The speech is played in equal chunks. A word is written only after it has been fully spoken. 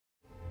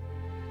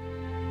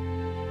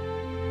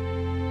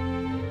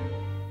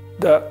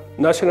The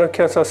National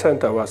Cancer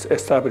Center was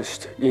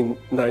established in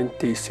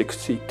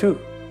 1962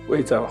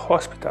 with a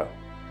hospital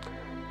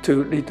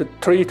to lead the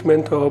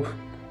treatment of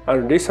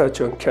and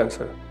research on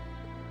cancer.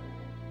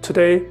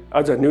 Today,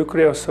 as a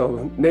nucleus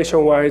of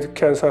nationwide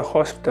cancer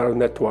hospital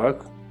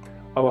network,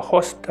 our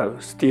hospital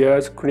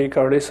steers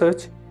clinical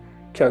research,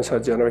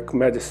 cancer genomic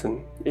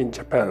medicine in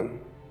Japan.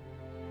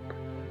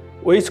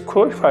 With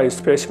qualified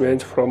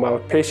specimens from our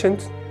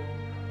patients,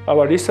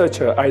 our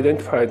researcher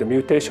identified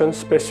mutations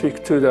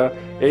specific to the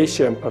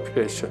Asian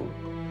population,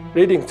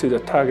 leading to the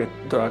target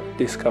drug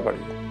discovery.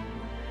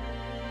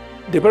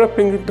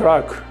 Developing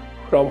drug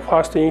from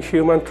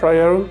first-in-human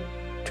trial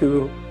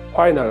to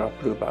final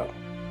approval,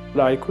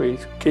 like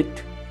with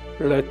KIT,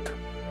 RET,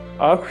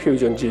 ALK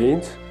fusion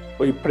genes,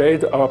 we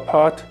played our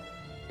part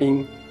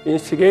in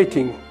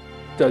instigating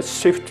the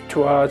shift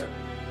toward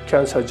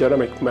cancer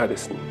genomic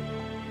medicine.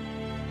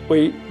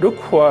 We look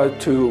forward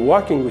to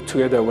working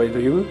together with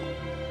you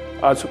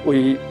as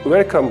we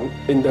welcome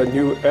in the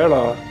new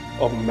era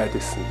of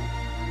medicine.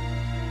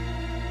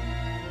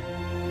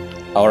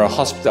 Our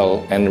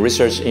hospital and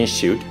research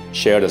institute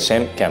share the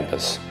same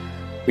campus.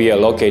 We are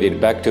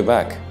located back to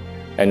back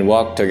and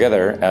work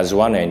together as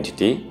one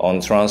entity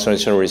on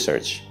translational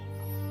research.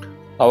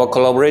 Our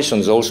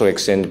collaborations also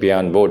extend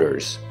beyond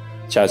borders,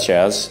 such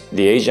as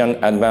the Asian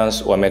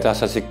Advanced or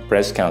Metastatic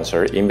Breast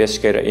Cancer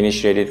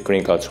Investigator-Initiated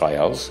Clinical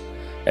Trials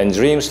and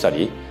DREAM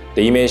study,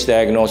 the image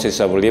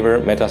diagnosis of liver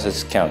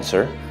metastasis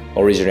cancer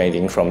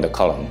originating from the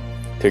colon,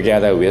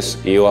 together with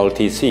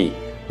EORTC,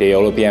 the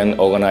European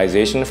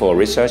Organization for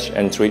Research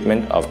and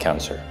Treatment of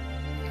Cancer.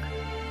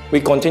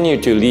 We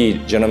continue to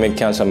lead genomic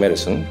cancer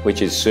medicine,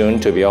 which is soon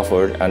to be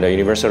offered under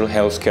universal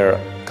healthcare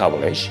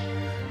coverage,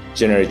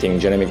 generating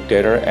genomic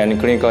data and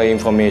clinical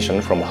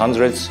information from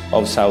hundreds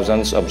of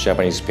thousands of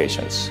Japanese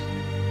patients.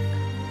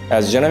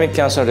 As genomic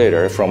cancer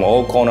data from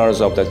all corners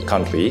of the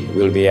country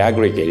will be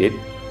aggregated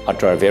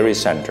at our very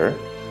center,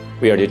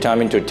 we are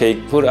determined to take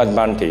full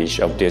advantage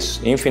of this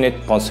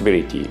infinite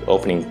possibility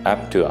opening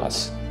up to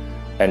us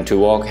and to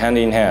work hand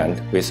in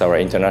hand with our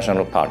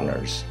international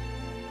partners.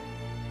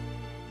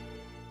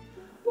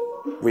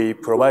 We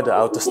provide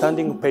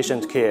outstanding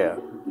patient care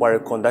while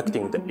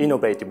conducting the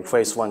innovative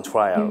Phase 1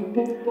 trial.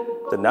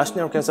 The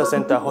National Cancer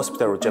Center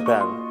Hospital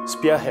Japan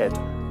spearhead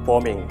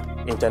forming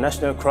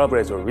international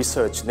collaborative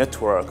research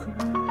network,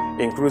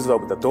 inclusive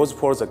of those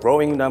for the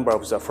growing number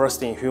of the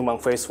first-in-human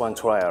Phase 1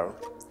 trial.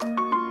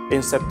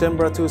 In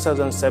September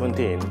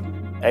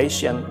 2017,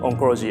 Asian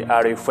Oncology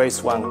Early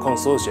Phase 1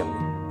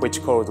 Consortium,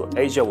 which called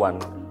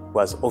Asia-1,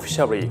 was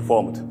officially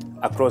formed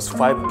across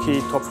 5 key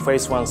top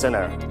Phase 1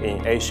 centers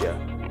in Asia,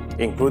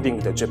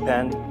 including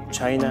Japan,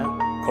 China,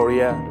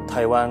 Korea,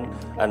 Taiwan,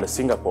 and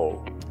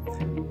Singapore.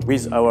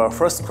 With our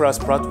first-class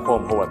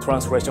platform for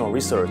translational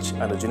research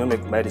and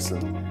genomic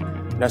medicine,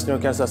 National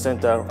Cancer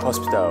Center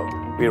Hospital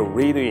will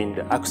lead in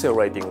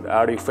accelerating the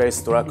early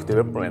phase drug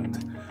development,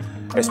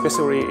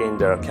 especially in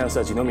the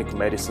cancer genomic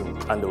medicine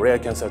and rare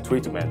cancer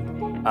treatment,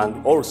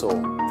 and also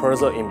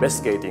further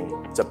investigating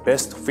the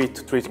best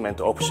fit treatment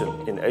option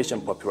in the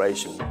Asian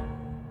population.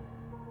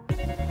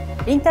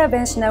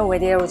 Interventional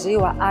radiology,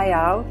 or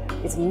IR,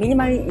 is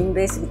minimally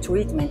invasive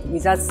treatment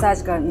without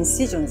surgical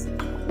incisions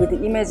with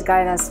image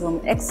guidance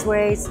from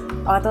X-rays,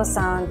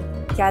 ultrasound,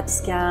 CAT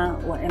scan,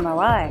 or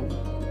MRI.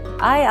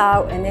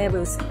 IR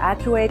enables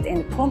accurate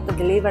and prompt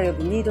delivery of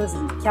needles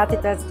and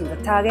catheters to the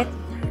target,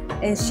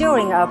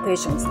 ensuring our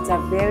patients the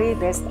very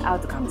best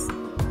outcomes.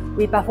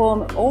 We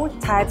perform all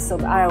types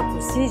of IR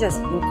procedures,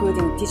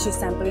 including tissue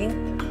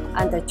sampling,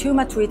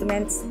 anti-tumor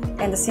treatments,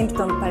 and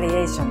symptom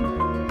palliation.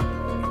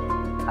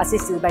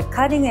 Assisted by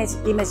cutting-edge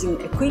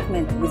imaging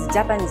equipment with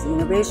Japanese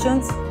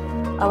innovations,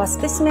 our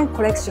specimen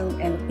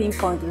collection and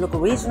pinpoint local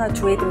regional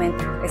treatment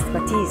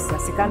expertise are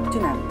second to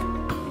none.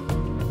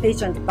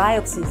 Patient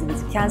biopsies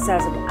with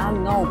cancers of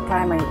unknown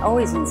primary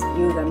origins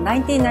yield a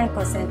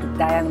 99%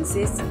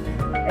 diagnosis,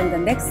 and the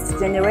next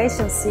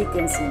generation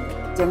sequencing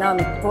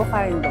genomic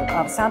profiling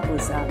of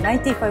samples are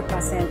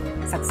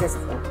 95%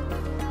 successful.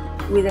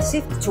 With a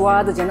shift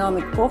toward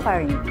genomic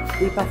profiling,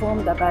 we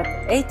performed about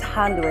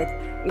 800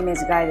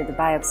 image-guided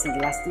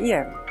biopsies last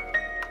year.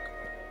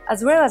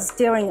 As well as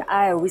steering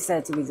IR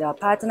research with our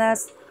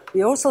partners,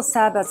 we also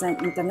serve as an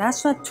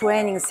international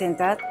training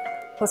center,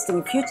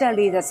 hosting future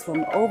leaders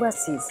from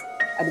overseas,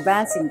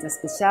 advancing the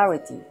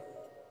specialty.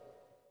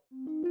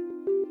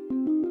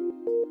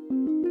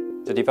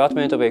 The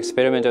Department of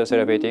Experimental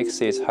Therapeutics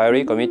is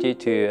highly committed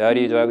to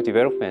early drug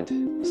development,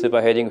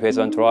 spearheading Phase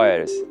 1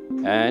 trials,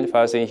 and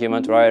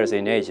first-in-human trials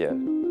in Asia.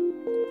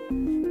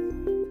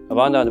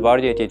 Abundant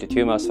validated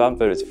tumor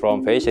samples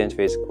from patients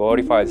with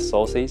qualified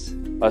sources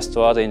are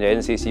stored in the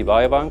NCCH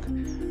biobank,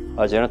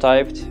 are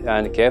genotyped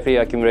and carefully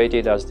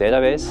accumulated as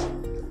database.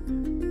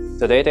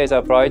 The data is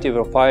applied to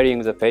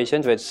profiling the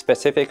patient with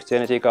specific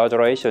genetic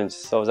alterations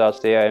so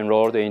that they are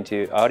enrolled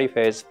into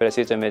early-phase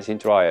precision medicine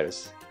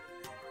trials.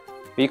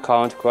 We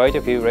count quite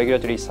a few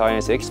regulatory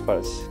science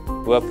experts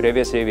who were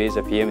previously with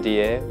the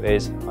PMDA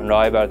with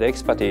unrivaled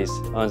expertise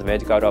on the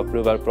medical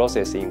approval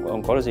process in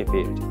oncology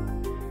field.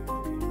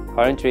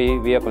 Currently,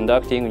 we are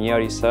conducting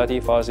nearly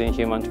 30,000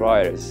 human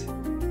trials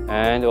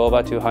and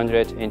over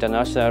 200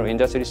 international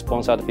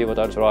industry-sponsored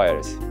pivotal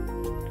trials.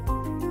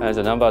 And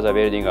the numbers are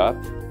building up.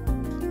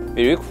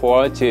 We look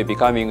forward to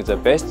becoming the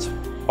best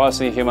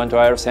first-in-human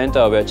trial center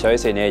of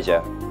choice in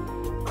Asia.